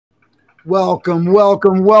Welcome,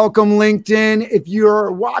 welcome, welcome, LinkedIn. If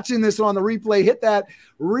you're watching this on the replay, hit that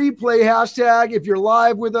replay hashtag. If you're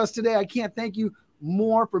live with us today, I can't thank you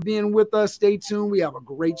more for being with us. Stay tuned. We have a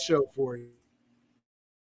great show for you.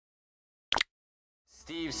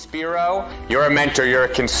 Steve Spiro, you're a mentor, you're a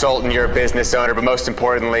consultant, you're a business owner, but most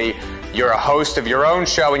importantly, you're a host of your own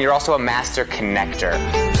show and you're also a master connector.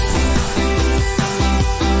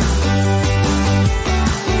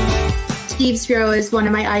 Steve Spiro is one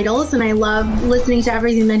of my idols, and I love listening to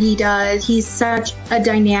everything that he does. He's such a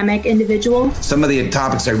dynamic individual. Some of the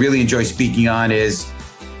topics I really enjoy speaking on is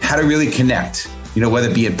how to really connect, whether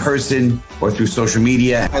it be in person or through social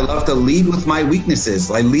media. I love to lead with my weaknesses.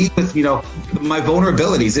 I lead with, my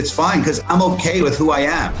vulnerabilities. It's fine because I'm okay with who I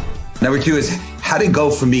am. Number two is how to go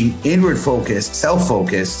from being inward focused,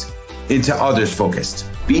 self-focused, into others focused.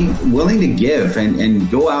 Being willing to give and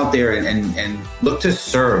go out there and look to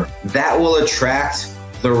serve. That will attract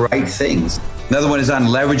the right things. Another one is on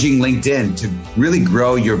leveraging LinkedIn to really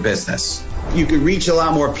grow your business. You could reach a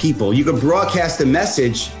lot more people. You could broadcast a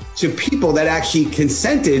message to people that actually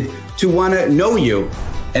consented to want to know you.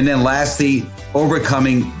 And then lastly,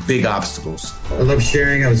 overcoming big obstacles. I love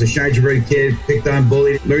sharing. I was a shy, introverted kid, picked on,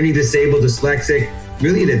 bullied, learning disabled, dyslexic,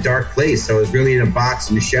 really in a dark place. I was really in a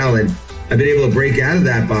box in a shell, and I've been able to break out of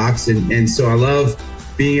that box. And so I love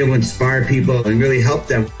being able to inspire people and really help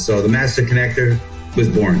them. So the Master Connector was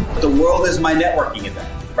born. The world is my networking event,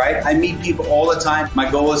 right? I meet people all the time. My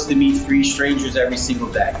goal is to meet 3 strangers every single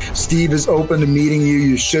day. Steve is open to meeting you.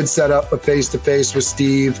 You should set up a face-to-face with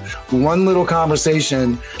Steve. One little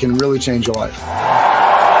conversation can really change your life.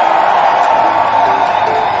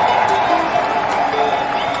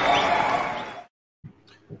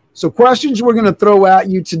 So questions we're going to throw at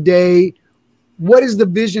you today. What is the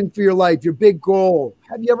vision for your life, your big goal?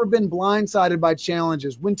 Have you ever been blindsided by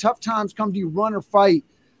challenges? When tough times come, do you run or fight?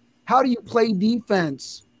 How do you play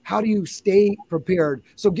defense? How do you stay prepared?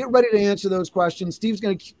 So get ready to answer those questions. Steve's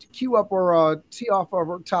going to cue up or tee off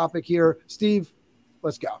our topic here. Steve,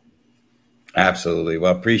 let's go. Absolutely.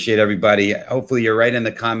 Well, appreciate everybody. Hopefully you're right in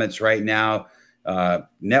the comments right now,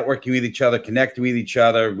 networking with each other, connecting with each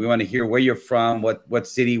other. We want to hear where you're from, what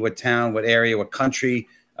city, what town, what area, what country.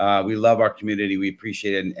 We love our community. We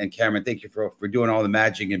appreciate it. And Cameron, thank you for doing all the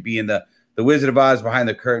magic and being the Wizard of Oz behind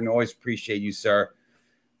the curtain. Always appreciate you, sir.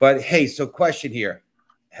 But hey, so question here.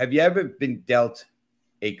 Have you ever been dealt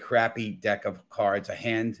a crappy deck of cards, a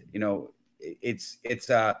hand? It's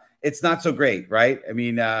not so great, right? I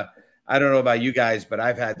mean, I don't know about you guys, but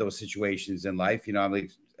I've had those situations in life. I'm like,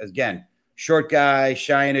 again, short guy,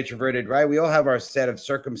 shy and introverted, right? We all have our set of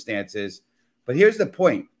circumstances. But here's the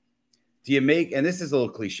point. Do you make, and this is a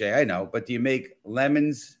little cliche, I know, but do you make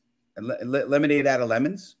lemonade out of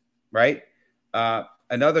lemons, right?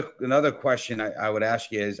 Another question I would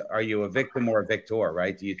ask you is, are you a victim or a victor,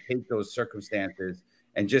 right? Do you take those circumstances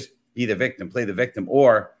and just be the victim, play the victim,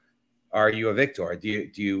 or are you a victor? Are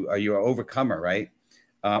you an overcomer, right?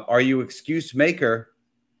 Are you excuse maker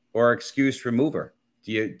or excuse remover?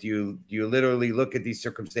 Do you literally look at these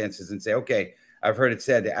circumstances and say, okay, I've heard it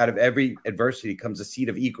said that out of every adversity comes a seed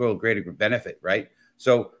of equal or greater benefit, right?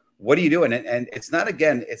 So what are you doing? And it's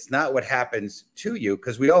not what happens to you,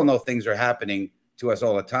 because we all know things are happening to us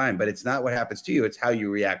all the time, but it's not what happens to you. It's how you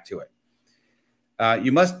react to it.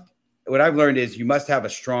 What I've learned is you must have a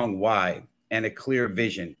strong why and a clear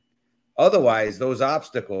vision. Otherwise, those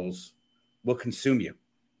obstacles will consume you.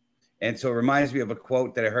 And so it reminds me of a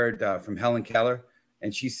quote that I heard from Helen Keller.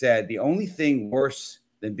 And she said, the only thing worse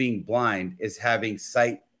than being blind is having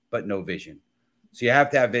sight but no vision. So you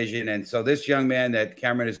have to have vision. And so this young man that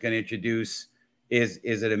Cameron is going to introduce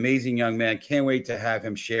is an amazing young man. Can't wait to have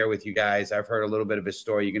him share with you guys. I've heard a little bit of his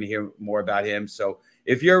story. You're going to hear more about him. So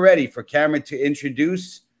if you're ready for Cameron to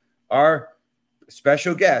introduce our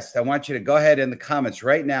special guest, I want you to go ahead in the comments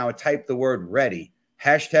right now and type the word ready,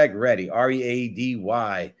 #ready,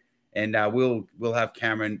 READY. And we'll have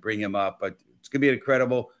Cameron bring him up. But it's going to be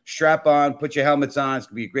incredible. Strap on, put your helmets on. It's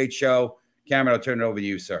going to be a great show. Cameron, I'll turn it over to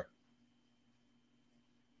you, sir.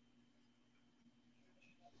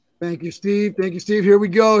 Thank you, Steve. Thank you, Steve. Here we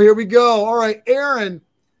go. Here we go. All right, Aaron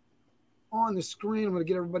on the screen. I'm going to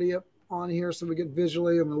get everybody up on here so we get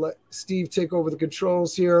visually. I'm going to let Steve take over the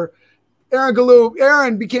controls here. Aaron Golub.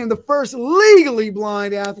 Aaron became the first legally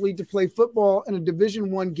blind athlete to play football in a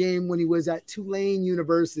Division I game when he was at Tulane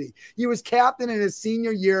University. He was captain in his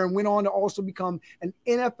senior year and went on to also become an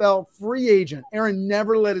NFL free agent. Aaron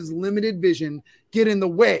never let his limited vision get in the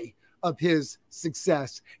way of his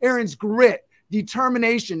success. Aaron's grit,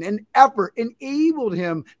 determination, and effort enabled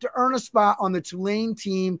him to earn a spot on the Tulane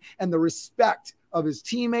team and the respect of his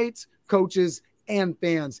teammates, coaches, and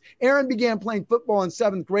fans. Aaron began playing football in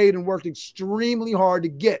 7th grade and worked extremely hard to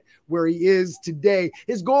get where he is today.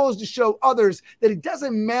 His goal is to show others that it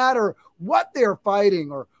doesn't matter what they're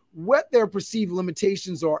fighting or what their perceived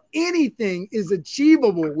limitations are. Anything is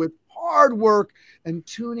achievable with hard work and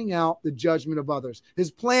tuning out the judgment of others.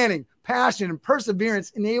 His planning, passion, and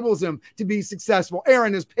perseverance enables him to be successful.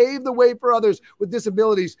 Aaron has paved the way for others with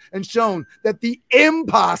disabilities and shown that the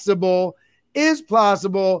impossible is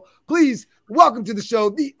possible. Please welcome to the show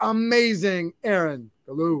the amazing Aaron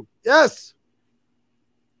Golub. Yes.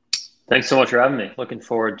 Thanks so much for having me. Looking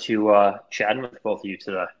forward to chatting with both of you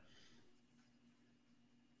today.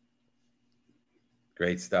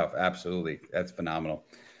 Great stuff. Absolutely. That's phenomenal.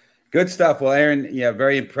 Good stuff. Well, Aaron, yeah,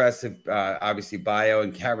 very impressive, obviously, bio,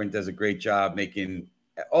 and Karen does a great job making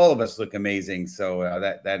all of us look amazing. So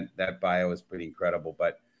that bio is pretty incredible.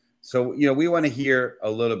 But so, we want to hear a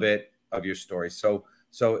little bit of your story. So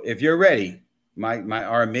if you're ready,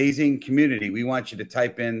 our amazing community, we want you to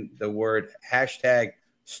type in the word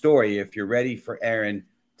 #story if you're ready for Aaron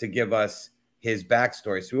to give us his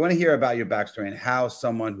backstory. So we want to hear about your backstory and how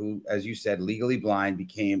someone who, as you said, legally blind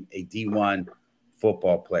became a D1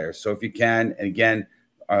 football player. So if you can, and again,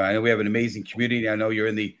 I know we have an amazing community. I know you're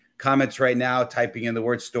in the comments right now, typing in the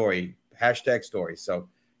word story, #story. So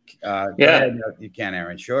yeah, go ahead, you can,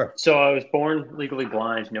 Aaron. Sure. So I was born legally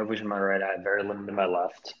blind, no vision in my right eye, very limited in my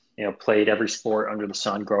left. Played every sport under the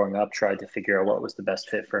sun growing up, tried to figure out what was the best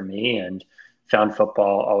fit for me, and found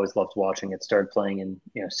football. Always loved watching it. Started playing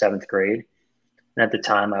in 7th grade. And at the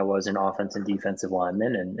time, I was an offense and defensive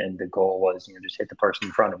lineman, and the goal was, just hit the person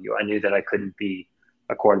in front of you. I knew that I couldn't be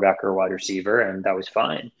a quarterback or a wide receiver, and that was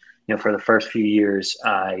fine. For the first few years,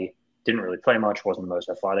 I didn't really play much, wasn't the most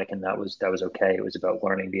athletic, and that was okay. It was about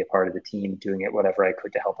learning to be a part of the team, doing it whatever I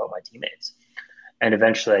could to help out my teammates. And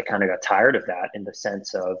eventually, I kind of got tired of that in the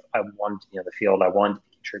sense of I wanted to be on the field, I wanted to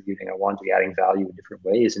be contributing, I wanted to be adding value in different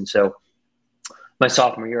ways, and so my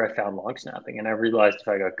sophomore year, I found long snapping, and I realized if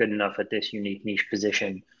I got good enough at this unique niche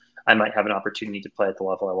position, I might have an opportunity to play at the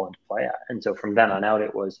level I wanted to play at. And so from then on out,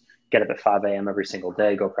 it was get up at 5 a.m. every single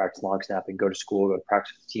day, go practice long snapping, go to school, go to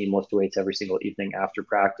practice with the team, lift weights every single evening after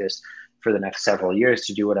practice for the next several years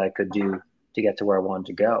to do what I could do to get to where I wanted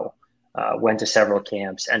to go. Went to several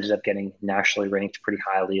camps, ended up getting nationally ranked pretty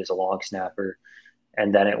highly as a long snapper.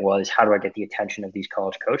 And then it was, how do I get the attention of these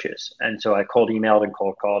college coaches? And so I cold emailed and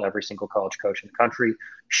cold called every single college coach in the country,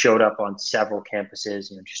 showed up on several campuses,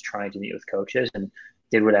 just trying to meet with coaches, and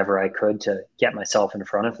did whatever I could to get myself in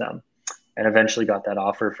front of them. And eventually got that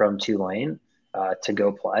offer from Tulane to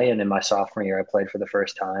go play. And in my sophomore year, I played for the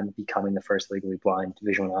first time, becoming the first legally blind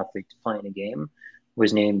Division I athlete to play in a game.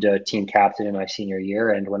 Was named team captain in my senior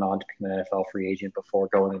year and went on to become an NFL free agent before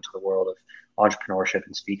going into the world of entrepreneurship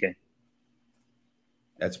and speaking.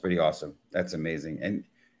 That's pretty awesome. That's amazing. And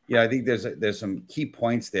I think there's some key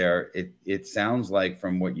points there. It sounds like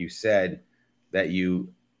from what you said that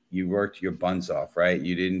you worked your buns off, right?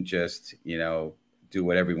 You didn't just, do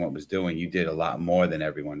what everyone was doing. You did a lot more than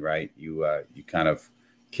everyone, right? You kind of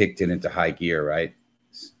kicked it into high gear, right?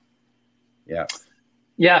 Yeah.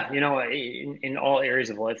 Yeah. In all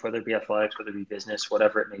areas of life, whether it be athletics, whether it be business,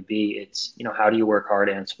 whatever it may be, it's, how do you work hard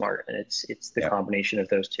and smart? And it's the combination of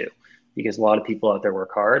those two. Because a lot of people out there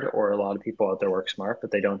work hard, or a lot of people out there work smart,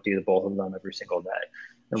 but they don't do the both of them every single day.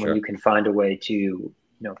 And when you can find a way to,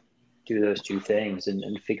 do those two things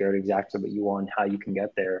and figure out exactly what you want, how you can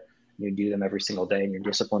get there, and you do them every single day, and you're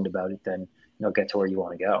disciplined about it, then you'll get to where you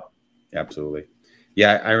want to go. Absolutely.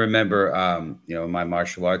 Yeah, I remember, my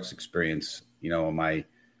martial arts experience.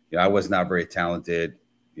 I was not very talented.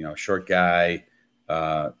 Short guy.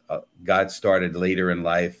 Got started later in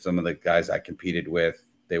life. Some of the guys I competed with,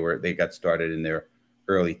 they got started in their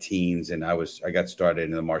early teens, and I got started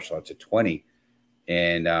in the martial arts at 20,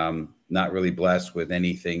 and not really blessed with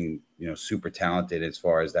anything, super talented as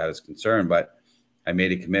far as that is concerned. But I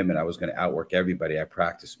made a commitment. I was going to outwork everybody. I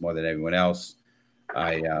practiced more than everyone else.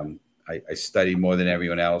 I studied more than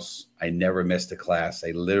everyone else. I never missed a class.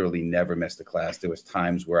 I literally never missed a class. There was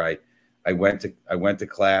times where I went to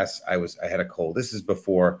class. I had a cold. This is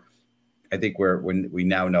before. I think when we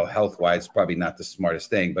now know health-wise, probably not the smartest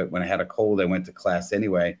thing, but when I had a cold, I went to class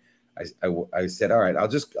anyway. I said, all right, I'll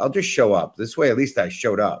just show up. This way, at least I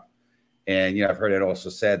showed up. And, I've heard it also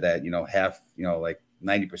said that, half, like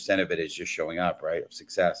 90% of it is just showing up, right, of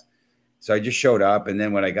success. So I just showed up. And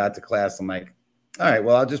then when I got to class, I'm like, all right,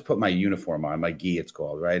 well, I'll just put my uniform on, my gi, it's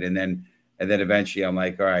called, right? And then eventually I'm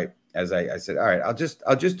like, all right, as I said, all right, I'll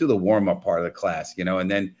just do the warm-up part of the class, and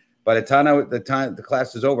then by the time the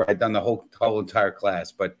class was over, I'd done the whole entire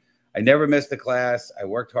class, but I never missed a class. I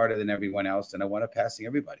worked harder than everyone else, and I wound up passing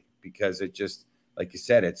everybody because like you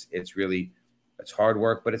said, it's hard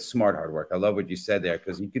work, but it's smart hard work. I love what you said there,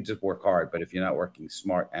 because you could just work hard, but if you're not working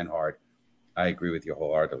smart and hard, I agree with you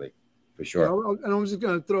wholeheartedly, for sure. Yeah, and I'm just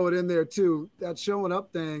going to throw it in there too. That showing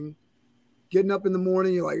up thing, getting up in the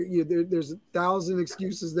morning, there's 1,000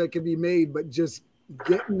 excuses that can be made, but just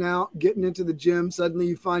getting out, getting into the gym, suddenly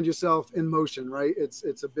you find yourself in motion, right?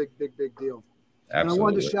 It's a big deal. Absolutely. And I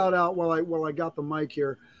wanted to shout out while I got the mic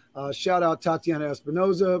here. Shout out Tatiana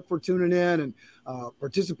Espinoza for tuning in and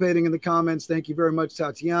participating in the comments. Thank you very much,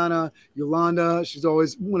 Tatiana. Yolanda, she's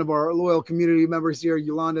always one of our loyal community members here.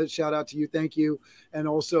 Yolanda, shout out to you. Thank you. And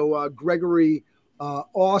also Gregory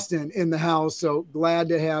Austin in the house. So glad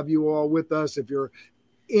to have you all with us. If you're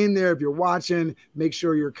in there, if you're watching, make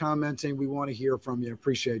sure you're commenting. We want to hear from you.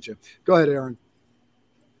 Appreciate you. Go ahead, Aaron.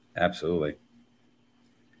 Absolutely.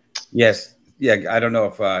 Yes. Yeah, I don't know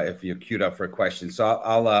if you're queued up for a question, so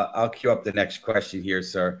I'll queue up the next question here,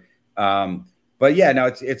 sir. But yeah, no,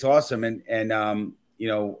 it's awesome, and you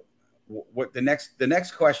know what the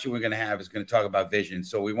next question we're going to have is going to talk about vision.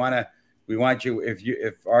 So we want you,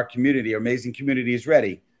 if our community, our amazing community, is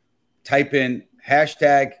ready, type in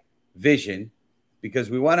 #vision,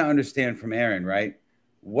 because we want to understand from Aaron, right?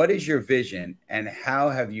 What is your vision, and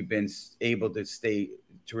how have you been able to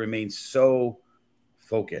remain so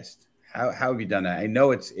focused? How have you done that? I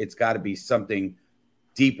know it's got to be something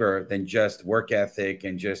deeper than just work ethic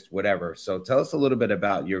and just whatever. So tell us a little bit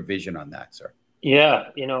about your vision on that, sir. Yeah,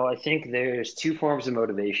 I think there's two forms of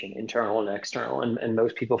motivation, internal and external, and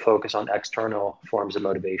most people focus on external forms of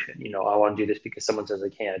motivation. I want to do this because someone says I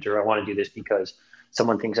can't, or I want to do this because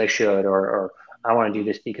someone thinks I should, or I want to do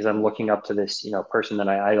this because I'm looking up to this, person that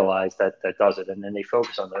I idolize that does it. And then they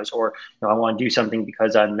focus on those, or, I want to do something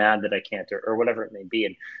because I'm mad that I can't, or whatever it may be.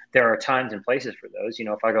 And there are times and places for those.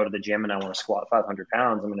 If I go to the gym and I want to squat 500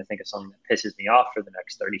 pounds, I'm going to think of something that pisses me off for the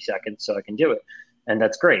next 30 seconds so I can do it. And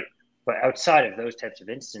that's great. But outside of those types of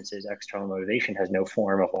instances, external motivation has no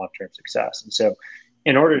form of long-term success. And so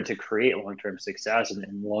in order to create long-term success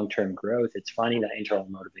and long-term growth, it's finding that internal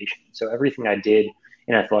motivation. So everything I did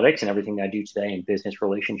in athletics and everything I do today in business,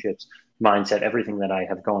 relationships, mindset, everything that I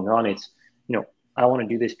have going on, it's, I want to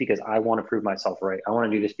do this because I want to prove myself right. I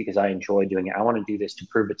want to do this because I enjoy doing it. I want to do this to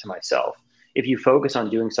prove it to myself. If you focus on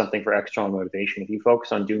doing something for external motivation, if you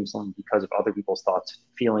focus on doing something because of other people's thoughts,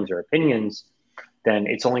 feelings, or opinions, then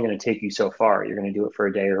it's only going to take you so far. You're going to do it for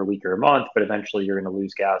a day or a week or a month, but eventually you're going to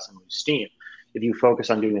lose gas and lose steam. If you focus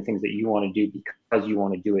on doing the things that you want to do because you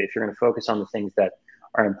want to do it, if you're going to focus on the things that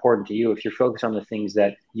are important to you, if you're focused on the things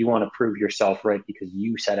that you want to prove yourself right because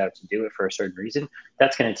you set out to do it for a certain reason,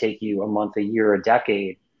 that's going to take you a month, a year, a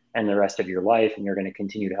decade, and the rest of your life, and you're going to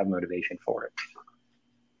continue to have motivation for it.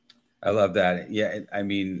 I love that. Yeah, I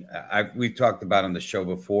mean, we've talked about on the show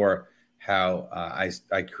before how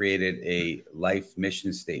I created a life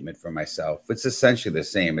mission statement for myself. It's essentially the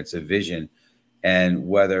same. It's a vision. And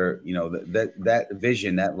whether, that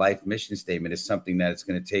vision, that life mission statement is something that it's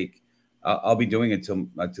going to take, I'll be doing it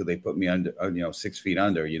until they put me under, 6 feet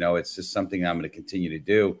under, it's just something I'm going to continue to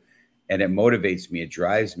do. And it motivates me. It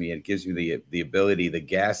drives me. It gives me the ability, the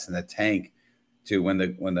gas in the tank to when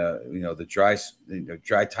the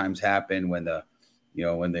dry times happen, when the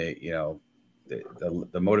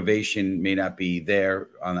motivation may not be there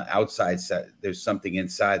on the outside set. There's something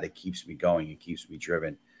inside that keeps me going and keeps me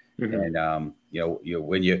driven. Mm-hmm. And,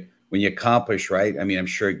 when you accomplish, right? I mean, I'm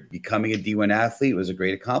sure becoming a D1 athlete was a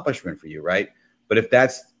great accomplishment for you, right? But if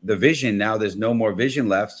that's the vision, now there's no more vision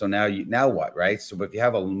left. So now what, right? So if you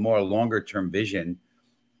have a more longer term vision,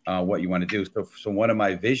 what you want to do. So one of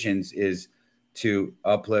my visions is to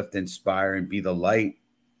uplift, inspire, and be the light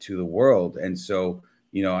to the world. And so,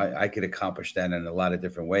 I could accomplish that in a lot of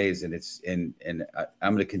different ways. And I'm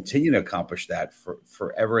going to continue to accomplish that for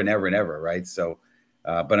forever and ever and ever. Right. So,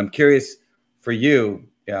 but I'm curious for you,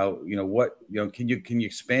 can you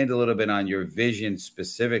expand a little bit on your vision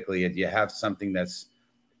specifically? Do you have something that's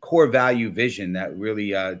core value vision that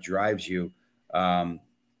really drives you? And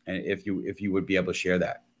if you would be able to share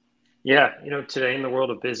that. Yeah. Today in the world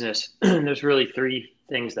of business, there's really three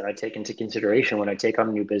things that I take into consideration when I take on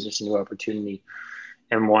a new business, a new opportunity,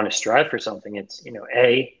 and want to strive for something. It's,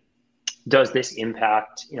 A, does this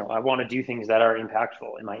impact, I want to do things that are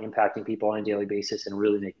impactful. Am I impacting people on a daily basis and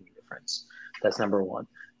really making a difference? That's number one.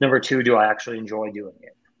 Number two, do I actually enjoy doing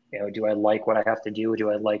it? Do I like what I have to do?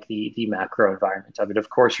 Do I like the macro environment of it? Of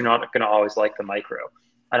course, you're not going to always like the micro.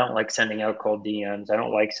 I don't like sending out cold DMs. I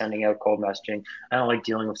don't like sending out cold messaging. I don't like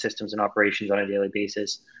dealing with systems and operations on a daily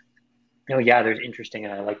basis. Yeah, there's interesting,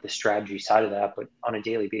 and I like the strategy side of that, but on a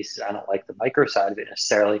daily basis, I don't like the micro side of it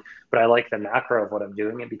necessarily, but I like the macro of what I'm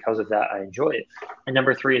doing. And because of that, I enjoy it. And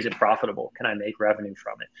number three, is it profitable? Can I make revenue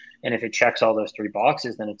from it? And if it checks all those three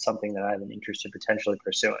boxes, then it's something that I have an interest in potentially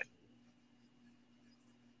pursuing.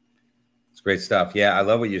 It's great stuff. Yeah, I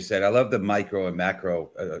love what you said. I love the micro and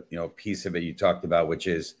macro, piece of it you talked about, which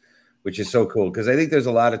is so cool. Because I think there's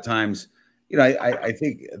a lot of times, I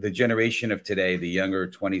think the generation of today, the younger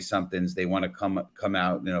 20-somethings, they want to come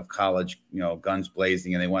out, of college, guns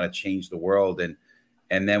blazing, and they want to change the world. And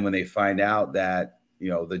then when they find out that,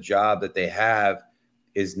 the job that they have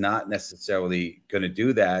is not necessarily going to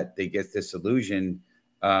do that, they get disillusioned.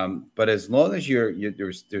 But as long as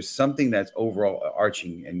there's something that's overall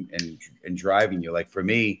arching and driving you, like for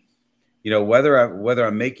me, whether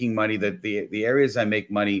I'm making money, that the areas I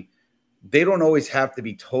make money, they don't always have to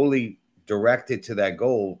be totally directed to that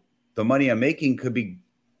goal. The money I'm making could be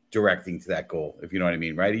directing to that goal, if you know what I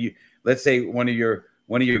mean, right? Let's say one of your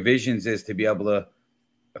visions is to be able to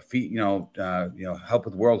feed, help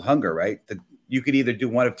with world hunger, right? That you could either do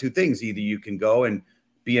one of two things. Either you can go and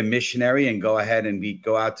be a missionary and go ahead and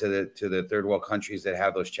go out to the third world countries that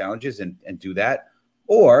have those challenges and do that,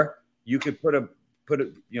 or you could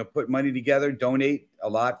put money together, donate a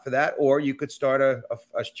lot for that, or you could start a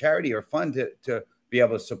charity or fund to be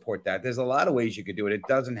able to support that. There's a lot of ways you could do it. It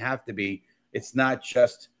doesn't have to be. It's not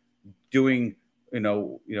just doing,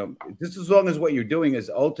 just as long as what you're doing is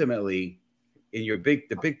ultimately in the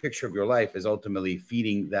big picture of your life is ultimately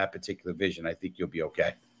feeding that particular vision. I think you'll be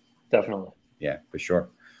okay. Definitely. Yeah, for sure.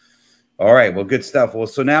 All right. Well, good stuff. Well,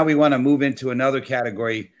 so now we want to move into another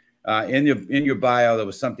category. In your bio, there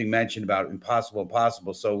was something mentioned about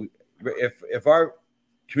impossible. So if our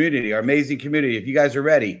community, our amazing community, if you guys are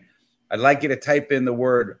ready, I'd like you to type in the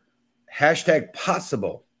word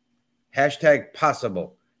 #possible,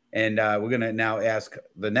 #possible. And we're going to now ask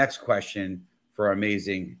the next question for our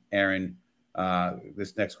amazing Aaron.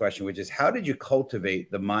 This next question, which is, how did you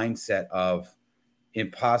cultivate the mindset of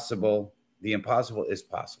impossible? The impossible is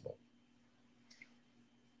possible.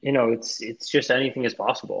 It's just anything is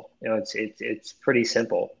possible. It's pretty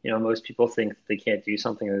simple. Most people think they can't do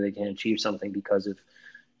something or they can't achieve something because of,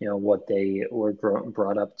 what they were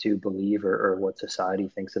brought up to believe or what society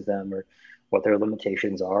thinks of them or what their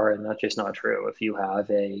limitations are. And that's just not true. If you have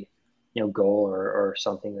a, goal or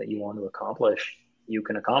something that you want to accomplish, you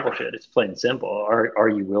can accomplish it. It's plain and simple. Are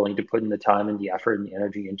you willing to put in the time and the effort and the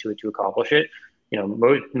energy into it to accomplish it?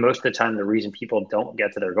 Most of the time, the reason people don't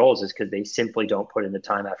get to their goals is because they simply don't put in the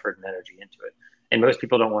time, effort, and energy into it. And most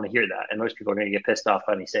people don't want to hear that. And most people are going to get pissed off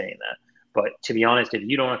by me saying that. But to be honest, if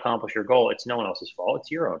you don't accomplish your goal, it's no one else's fault.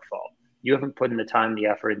 It's your own fault. You haven't put in the time, the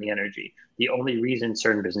effort, and the energy. The only reason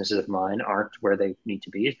certain businesses of mine aren't where they need to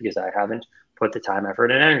be is because I haven't put the time,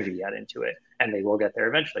 effort, and energy yet into it. And they will get there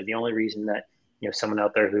eventually. The only reason that, someone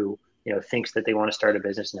out there who, thinks that they want to start a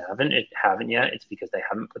business and haven't yet, it's because they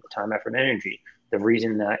haven't put the time, effort, and energy. The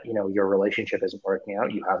reason that, your relationship isn't working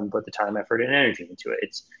out, you haven't put the time, effort, and energy into it.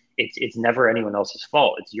 It's never anyone else's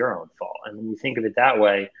fault. It's your own fault. And when you think of it that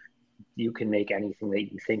way, you can make anything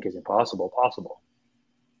that you think is impossible possible.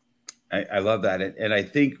 I love that. And I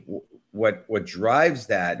think what drives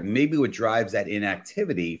that, maybe what drives that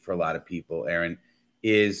inactivity for a lot of people, Aaron,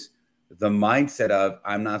 is the mindset of,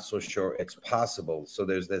 I'm not so sure it's possible. So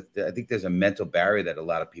I think there's a mental barrier that a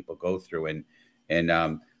lot of people go through.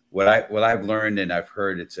 And what I've learned and I've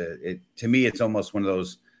heard, to me, it's almost one of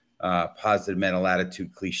those positive mental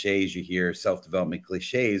attitude cliches you hear, self-development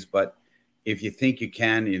cliches. But if you think you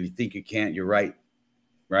can, and if you think you can't, you're right.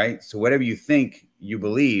 Right. So whatever you think, you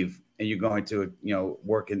believe, and you're going to,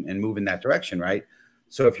 work and move in that direction. Right.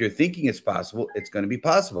 So if you're thinking it's possible, it's going to be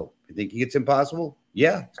possible. If you're thinking it's impossible,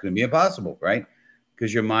 yeah, it's going to be impossible. Right.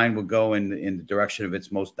 Because your mind will go in the direction of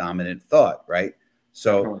its most dominant thought. Right.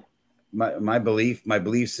 So my belief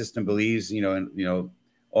system believes,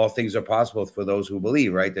 all things are possible for those who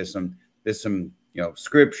believe. Right. There's some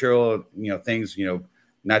scriptural, things,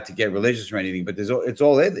 not to get religious or anything, but it's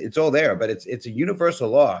all there. But it's a universal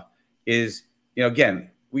law. Is, again,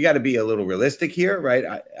 we got to be a little realistic here, right?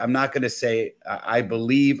 I'm not going to say I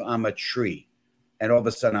believe I'm a tree, and all of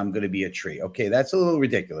a sudden I'm going to be a tree. Okay, that's a little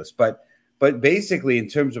ridiculous. But basically, in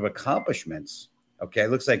terms of accomplishments, okay,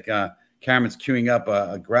 it looks like Cameron's queuing up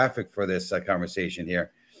a graphic for this conversation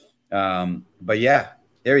here. But yeah,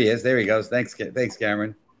 there he is. There he goes. Thanks,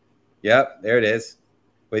 Cameron. Yep, there it is.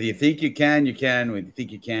 Whether you think you can, you can. When you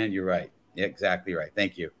think you can, you're right. Yeah, exactly right.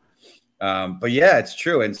 Thank you. But yeah, it's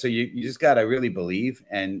true. And so you just got to really believe.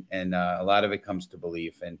 And a lot of it comes to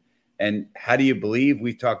belief. And how do you believe?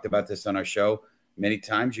 We talked about this on our show. many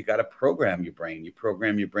times you got to program your brain. You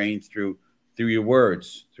program your brain through your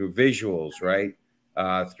words, through visuals, right?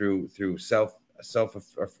 Through self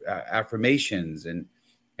affirmations and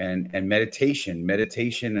meditation.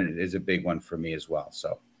 Meditation is a big one for me as well.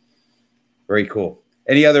 So very cool.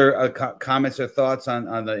 Any other comments or thoughts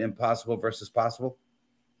on the impossible versus possible?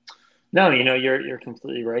 No, you're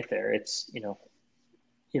completely right there. It's,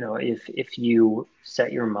 if you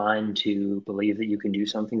set your mind to believe that you can do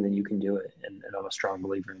something, then you can do it. And I'm a strong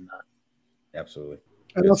believer in that. Absolutely.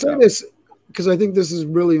 And I'll say this, because I think this is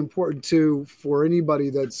really important too for anybody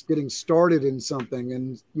that's getting started in something,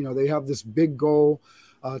 and they have this big goal.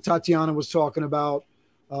 Tatiana was talking about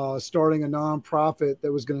starting a nonprofit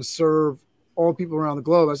that was going to serve all people around the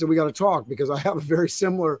globe. I said we got to talk, because I have a very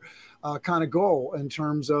similar kind of goal in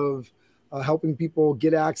terms of helping people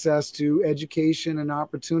get access to education and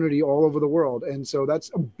opportunity all over the world. And so that's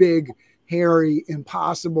a big, hairy,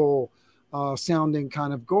 impossible sounding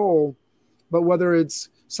kind of goal. But whether it's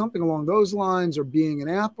something along those lines or being an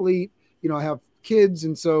athlete, I have kids.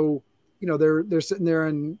 And so, they're sitting there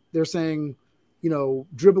and they're saying,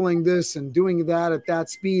 dribbling this and doing that at that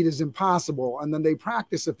speed is impossible. And then they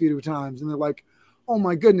practice a few times and they're like, oh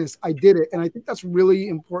my goodness, I did it. And I think that's really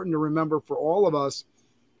important to remember for all of us,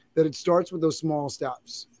 that it starts with those small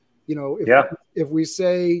steps. If we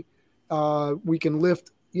say we can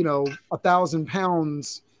lift, 1,000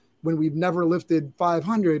 pounds when we've never lifted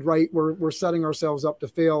 500, right? We're setting ourselves up to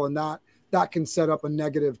fail, and that can set up a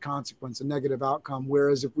negative consequence, a negative outcome.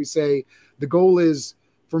 Whereas if we say the goal is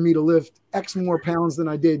for me to lift X more pounds than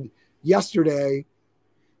I did yesterday,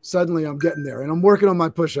 suddenly I'm getting there. And I'm working on my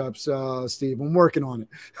push-ups, Steve. I'm working on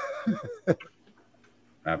it.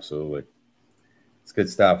 Absolutely. It's good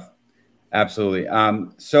stuff. Absolutely.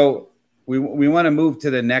 So we want to move to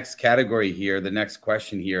the next category here, the next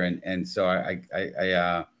question here. And so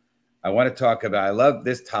I want to talk about, I love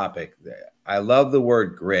this topic. I love the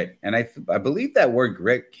word grit. And I believe that word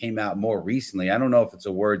grit came out more recently. I don't know if it's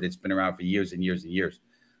a word that's been around for years and years and years,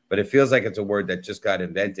 but it feels like it's a word that just got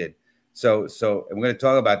invented. So I'm going to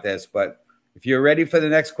talk about this, but if you're ready for the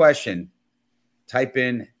next question, type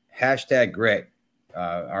in #grit.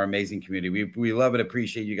 Our amazing community. We love and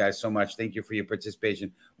appreciate you guys so much. Thank you for your participation.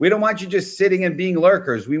 We don't want you just sitting and being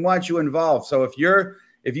lurkers. We want you involved. So if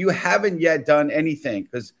you haven't yet done anything,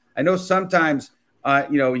 because I know sometimes,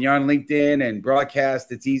 when you're on LinkedIn and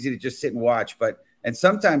broadcast, it's easy to just sit and watch. And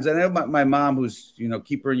sometimes I know my mom, who's,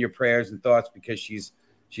 keep her in your prayers and thoughts, because she's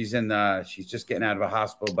just getting out of a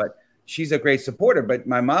hospital, but she's a great supporter. But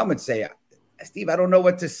my mom would say, Steve, I don't know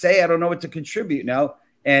what to say. I don't know what to contribute now.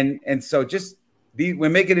 And so we're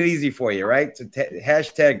making it easy for you, right? So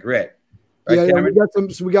 #grit. Right, yeah,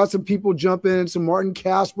 we got some people jump in. So Martin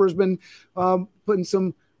Casper's been putting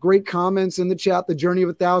some great comments in the chat. The journey of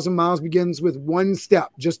 1,000 miles begins with one step.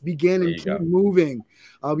 Just begin and keep moving.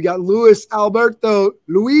 We got Luigi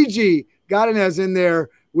Gardenez in there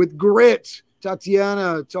with grit.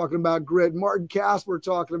 Tatiana talking about grit. Martin Casper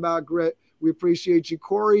talking about grit. We appreciate you.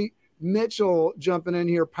 Corey Mitchell jumping in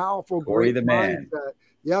here. Powerful, Corey great the man. mindset.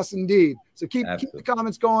 Yes, indeed. So keep the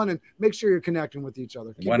comments going and make sure you're connecting with each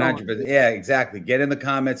other. 100%. Yeah, exactly. Get in the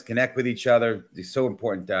comments, connect with each other. It's so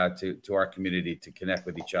important to our community to connect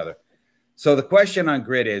with each other. So the question on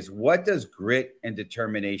grit is, what does grit and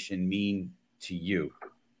determination mean to you,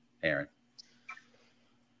 Aaron?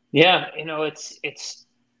 Yeah, it's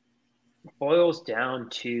boils down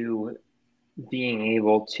to being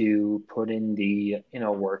able to put in the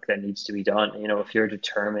work that needs to be done. If you're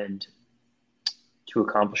determined to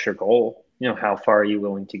accomplish your goal, how far are you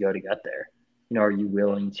willing to go to get there? Are you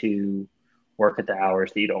willing to work at the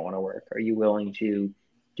hours that you don't want to work? Are you willing to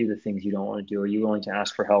do the things you don't want to do? Are you willing to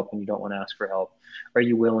ask for help when you don't want to ask for help? Are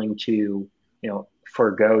you willing to,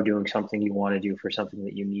 forego doing something you want to do for something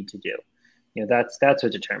that you need to do? That's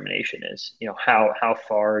what determination is. How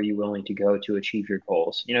far are you willing to go to achieve your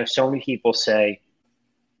goals? So many people say,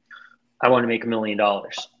 I want to make $1 million,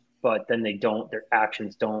 but then their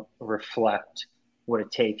actions don't reflect what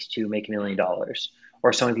it takes to make $1 million.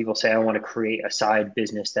 Or so many people say, I want to create a side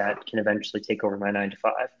business that can eventually take over my 9 to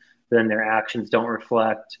 5. But then their actions don't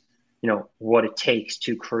reflect, what it takes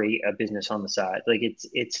to create a business on the side. Like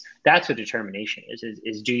that's what determination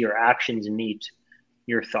is do your actions meet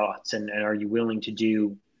your thoughts? And are you willing to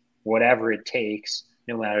do whatever it takes,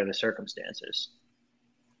 no matter the circumstances?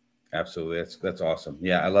 Absolutely. That's awesome.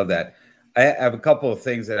 Yeah, I love that. I have a couple of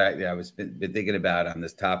things that I was been thinking about on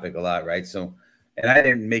this topic a lot, right? So, and I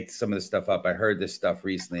didn't make some of this stuff up. I heard this stuff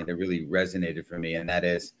recently and it really resonated for me. And that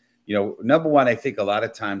is, number one, I think a lot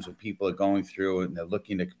of times when people are going through and they're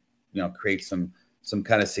looking to, create some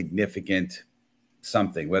kind of significant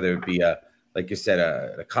something, whether it be a like you said,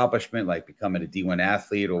 an accomplishment like becoming a D1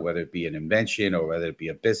 athlete, or whether it be an invention, or whether it be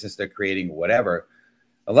a business they're creating, or whatever.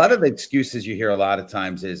 A lot of the excuses you hear a lot of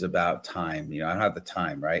times is about time. You know, I don't have the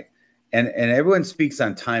time, right? And everyone speaks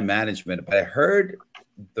on time management, but I heard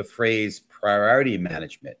the phrase priority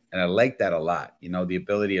management, and I like that a lot. You know, the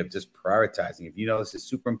ability of just prioritizing. If you know this is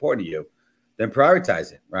super important to you, then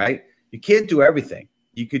prioritize it, right? You can't do everything.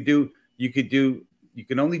 You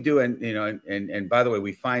can only do, and by the way,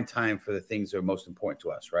 we find time for the things that are most important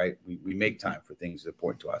to us, right? We make time for things that are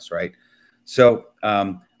important to us, right? So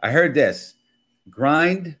I heard this: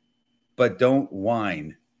 grind, but don't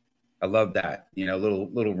whine. I love that. You know,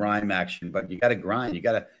 little rhyme action, but you got to grind. You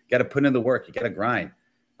got to put in the work. You got to grind.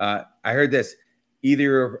 I heard this: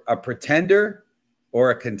 either a pretender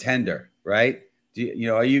or a contender, right?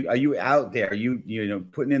 Are you out there? Are you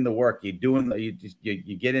putting in the work? You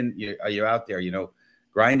get in. Are you out there?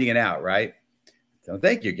 Grinding it out, right? So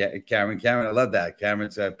thank you, Cameron. Cameron, I love that.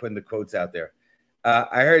 Cameron's putting the quotes out there.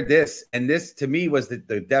 I heard this, and this to me was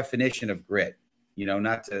the definition of grit.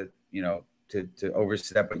 Not to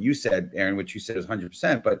overstep what you said, Aaron, which you said is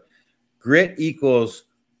 100%, but grit equals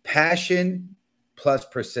passion plus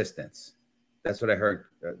persistence. That's what I heard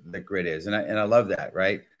that grit is. And I love that.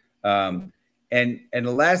 Right. And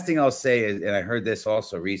the last thing I'll say is, and I heard this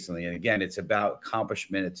also recently, and again, it's about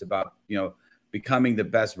accomplishment. It's about, becoming the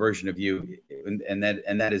best version of you. And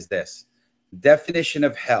that is this: definition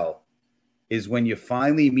of hell is when you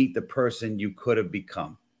finally meet the person you could have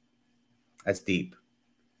become. That's deep.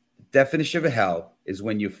 Definition of hell is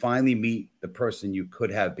when you finally meet the person you could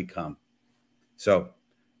have become. So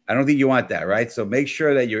I don't think you want that, right? So make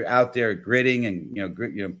sure that you're out there gritting and,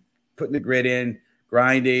 putting the grit in,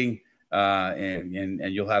 grinding,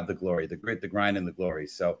 and you'll have the glory, the grit, the grind, and the glory.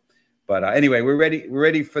 So, but anyway, we're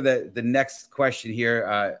ready for the next question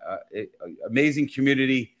here. Amazing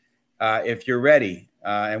community. If you're ready,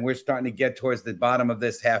 and we're starting to get towards the bottom of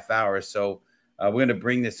this half hour. So we're going to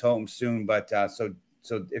bring this home soon. But so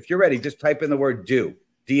if you're ready, just type in the word do,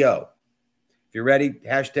 D-O. If you're ready,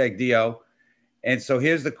 hashtag D-O. And so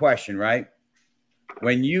here's the question, right?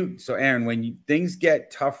 Aaron, when things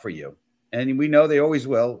get tough for you, and we know they always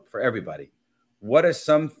will for everybody, what are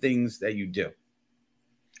some things that you do?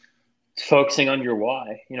 It's focusing on your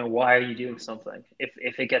why. Why are you doing something?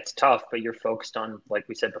 If it gets tough, but you're focused on, like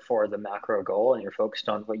we said before, the macro goal, and you're focused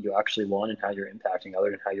on what you actually want and how you're impacting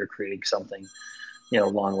others and how you're creating something,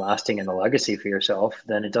 long lasting and a legacy for yourself,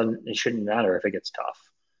 then it shouldn't matter if it gets tough.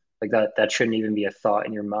 Like that shouldn't even be a thought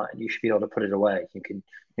in your mind. You should be able to put it away. You can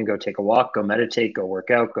go take a walk, go meditate, go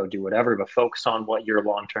work out, go do whatever, but focus on what your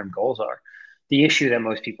long-term goals are. The issue that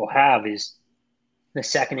most people have is the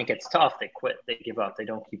second it gets tough, they quit, they give up, they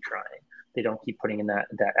don't keep trying. They don't keep putting in that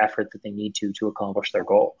effort that they need to accomplish their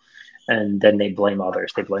goal. And then they blame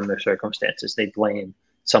others. They blame their circumstances. They blame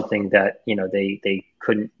something that, they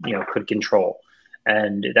couldn't, could control.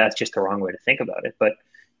 And that's just the wrong way to think about it. But,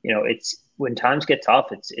 it's when times get tough,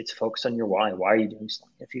 it's focused on your why. Why are you doing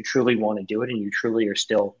something? If you truly want to do it and you truly are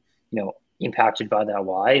still, impacted by that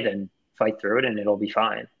why, then fight through it and it'll be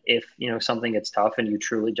fine. If, something gets tough and you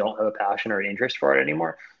truly don't have a passion or interest for it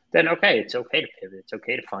anymore, then okay, it's okay to pivot. It's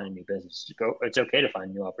okay to find a new business. It's okay to find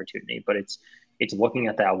a new opportunity, but it's looking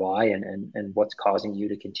at that why and what's causing you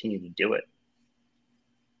to continue to do it.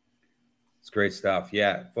 It's great stuff.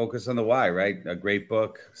 Yeah. Focus on the why, right? A great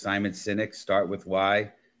book, Simon Sinek, Start with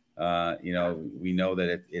Why. We know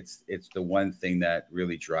that it's the one thing that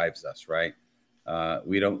really drives us, right?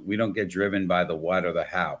 We don't get driven by the what or the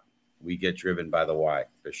how. We get driven by the why,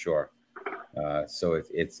 for sure. So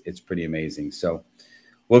it's pretty amazing. So,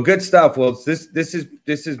 well, good stuff. Well, this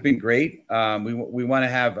has been great. We want to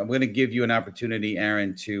have. I'm going to give you an opportunity,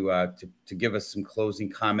 Aaron, to give us some closing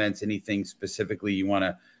comments. Anything specifically you want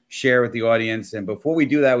to share with the audience? And before we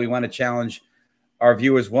do that, we want to challenge our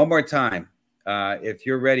viewers one more time. If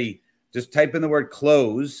you're ready, just type in the word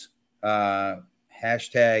close,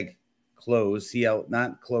 hashtag close,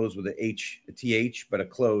 not close with a TH, but a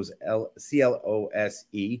close,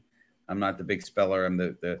 CLOSE. I'm not the big speller. I'm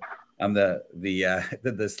the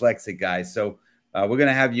dyslexic guy. So we're going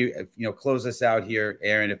to have you, close us out here,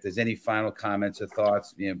 Aaron. If there's any final comments or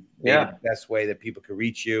thoughts, maybe the best way that people can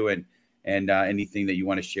reach you and anything that you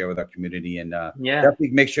want to share with our community, and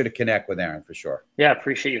definitely make sure to connect with Aaron for sure. Yeah,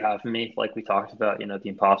 appreciate you having me. Like we talked about, the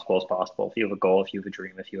impossible is possible. If you have a goal, if you have a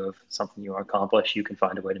dream, if you have something you want to accomplish, you can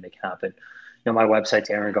find a way to make it happen. My website's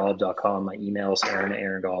aarongolub.com. My email is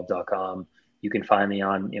aaron@aarongolub.com. You can find me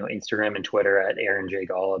on, Instagram and Twitter at Aaron J.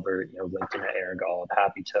 Golub, or, LinkedIn at Aaron Golub.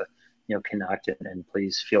 Happy to, connect, and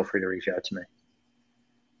please feel free to reach out to me.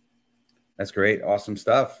 That's great. Awesome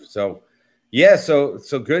stuff. So, Yeah, so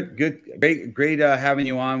good, great having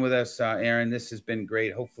you on with us, Aaron. This has been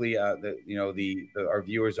great. Hopefully, our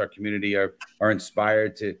viewers, our community are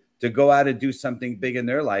inspired to go out and do something big in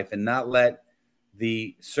their life and not let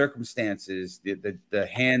the circumstances, the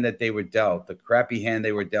hand that they were dealt, the crappy hand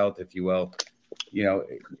they were dealt, if you will,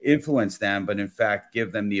 influence them, but in fact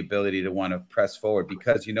give them the ability to want to press forward.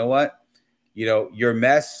 Because you know what, your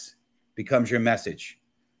mess becomes your message.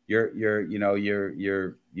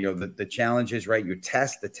 The challenges, right? The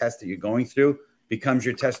test that you're going through becomes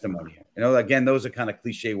your testimony. Again, those are kind of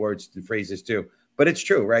cliche words and phrases too, but it's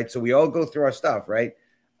true, right? So we all go through our stuff, right?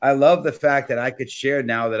 I love the fact that I could share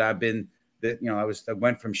now that I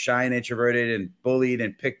went from shy and introverted and bullied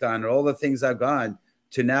and picked on and all the things I've gone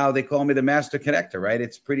to now they call me the master connector, right?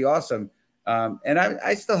 It's pretty awesome. And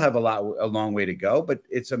I still have a long way to go, but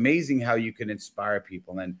it's amazing how you can inspire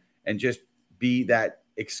people and just be that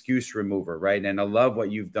excuse remover, right? And I love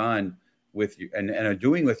what you've done with you and are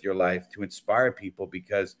doing with your life to inspire people,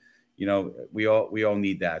 because we all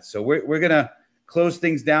need that. So we're gonna close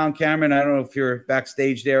things down. Cameron, I don't know if you're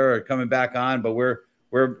backstage there or coming back on, but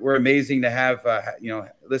we're amazing to have.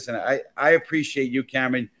 Listen, I appreciate you,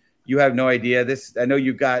 Cameron. You have no idea. I know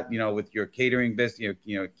you got with your catering business,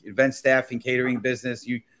 event staffing, catering business.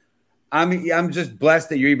 I'm just blessed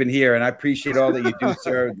that you're even here, and I appreciate all that you do,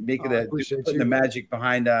 sir. Putting the magic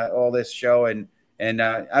behind all this show, and I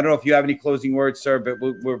don't know if you have any closing words, sir, but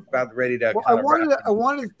we're about ready to. Well, I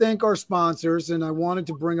wanted to thank our sponsors, and I wanted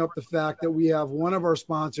to bring up the fact that we have one of our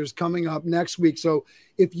sponsors coming up next week. So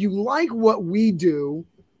if you like what we do,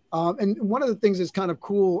 and one of the things that's kind of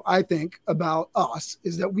cool, I think, about us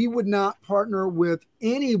is that we would not partner with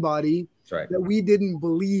anybody that we didn't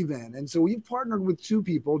believe in. And so we've partnered with two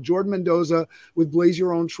people. Jordan Mendoza with Blaze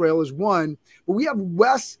Your Own Trail is one, but we have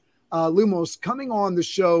Wes Lumos coming on the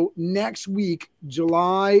show next week,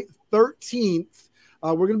 July 13th.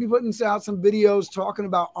 We're going to be putting out some videos talking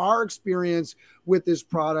about our experience with this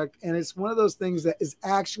product. And it's one of those things that has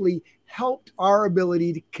actually helped our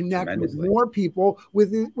ability to connect with more people,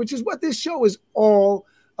 which is what this show is all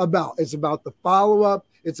about. It's about the follow-up.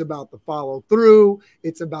 It's about the follow through.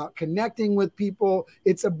 It's about connecting with people.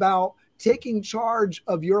 It's about taking charge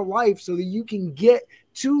of your life so that you can get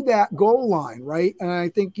to that goal line, right? And I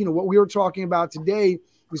think, what we were talking about today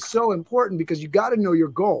is so important, because you got to know your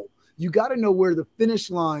goal. You got to know where the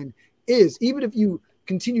finish line is. Even if you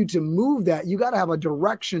continue to move that, you got to have a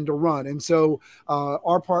direction to run. And so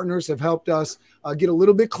our partners have helped us get a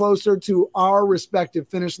little bit closer to our respective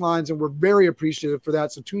finish lines, and we're very appreciative for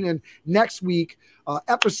that. So tune in next week,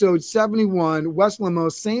 episode 71, West Limo,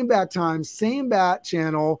 same bat time, same bat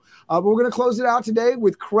channel. But we're going to close it out today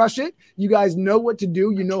with Crush It. You guys know what to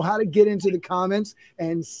do. You know how to get into the comments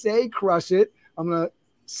and say Crush It. I'm going to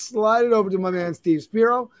slide it over to my man, Steve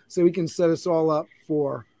Spiro, so he can set us all up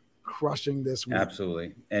for crushing this week.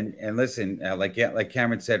 Absolutely. And listen, like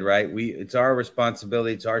Cameron said, right, it's our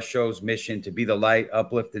responsibility, it's our show's mission to be the light,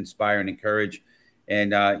 uplift, inspire, and encourage.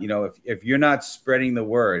 And if you're not spreading the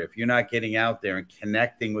word, if you're not getting out there and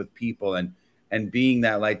connecting with people and being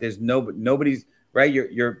that light, there's nobody's right.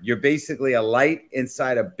 You're basically a light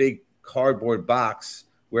inside a big cardboard box,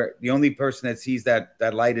 where the only person that sees that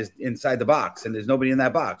light is inside the box, and there's nobody in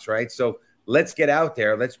that box, right? So let's get out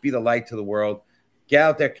there. Let's be the light to the world. Get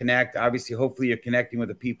out there, connect. Obviously, hopefully you're connecting with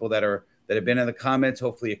the people that have been in the comments.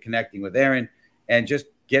 Hopefully you're connecting with Aaron, and just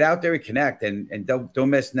get out there and connect. And don't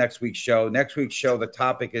miss next week's show. Next week's show, the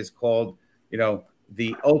topic is called,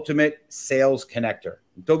 the ultimate sales connector.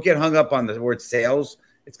 Don't get hung up on the word sales.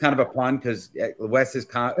 It's kind of a pun, because Wes is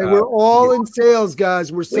we're all in sales,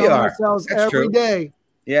 guys. We're selling ourselves every day.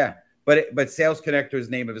 Yeah. But Sales Connector is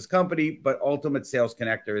the name of his company, but Ultimate Sales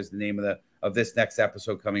Connector is the name of this next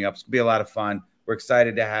episode coming up. It's gonna be a lot of fun. We're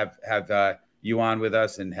excited to have you on with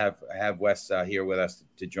us and have Wes here with us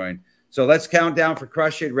to join. So let's count down for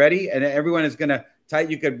Crush It. Ready? And everyone is gonna type.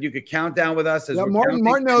 You could count down with us. As Martin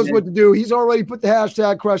knows what to do. He's already put the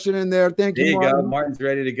hashtag Crush It in there. Thank you, Martin. There you go. Martin's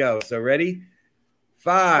ready to go. So ready?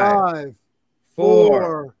 5,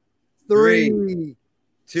 4, 3,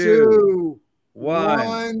 2,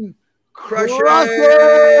 1. Crush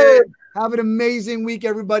it! Have an amazing week,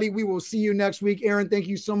 everybody. We will see you next week. Aaron, thank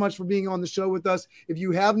you so much for being on the show with us. If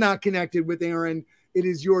you have not connected with Aaron, it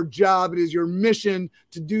is your job. It is your mission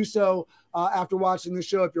to do so after watching the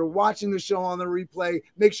show. If you're watching the show on the replay,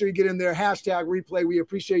 make sure you get in there. Hashtag replay. We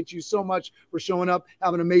appreciate you so much for showing up.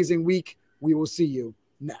 Have an amazing week. We will see you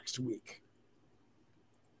next week.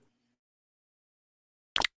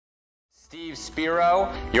 Steve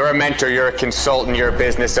Spiro, you're a mentor, you're a consultant, you're a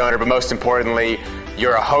business owner, but most importantly,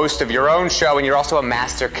 you're a host of your own show, and you're also a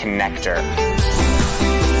master connector.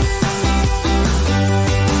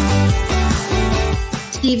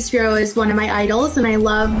 Steve Spiro is one of my idols, and I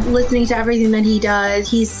love listening to everything that he does.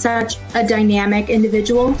 He's such a dynamic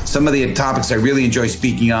individual. Some of the topics I really enjoy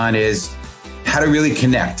speaking on is how to really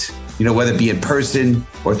connect, whether it be in person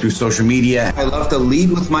or through social media. I love to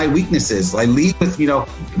lead with my weaknesses. I lead with,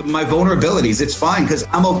 my vulnerabilities. It's fine because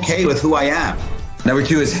I'm okay with who I am. Number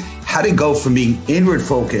 2 is how to go from being inward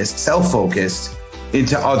focused, self-focused,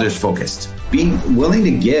 into others focused. Being willing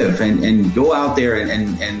to give and go out there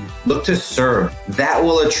and look to serve. That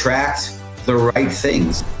will attract the right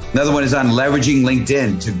things. Another one is on leveraging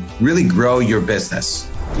LinkedIn to really grow your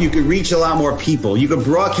business. You could reach a lot more people. You could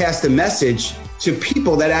broadcast a message to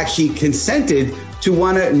people that actually consented to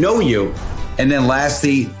want to know you. And then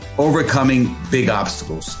lastly, overcoming big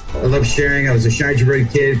obstacles. I love sharing. I was a shy, introverted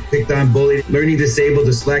kid, picked on, bullied, learning disabled,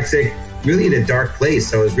 dyslexic, really in a dark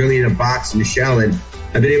place. I was really in a box, in a shell, and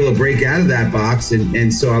I've been able to break out of that box.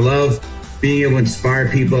 And so I love being able to inspire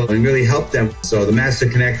people and really help them. So the Master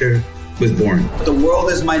Connector was born. The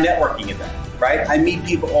world is my networking event, right? I meet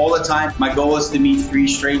people all the time. My goal is to meet 3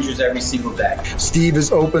 strangers every single day. Steve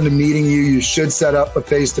is open to meeting you. You should set up a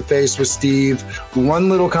face-to-face with Steve. One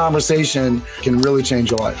little conversation can really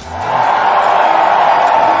change your life.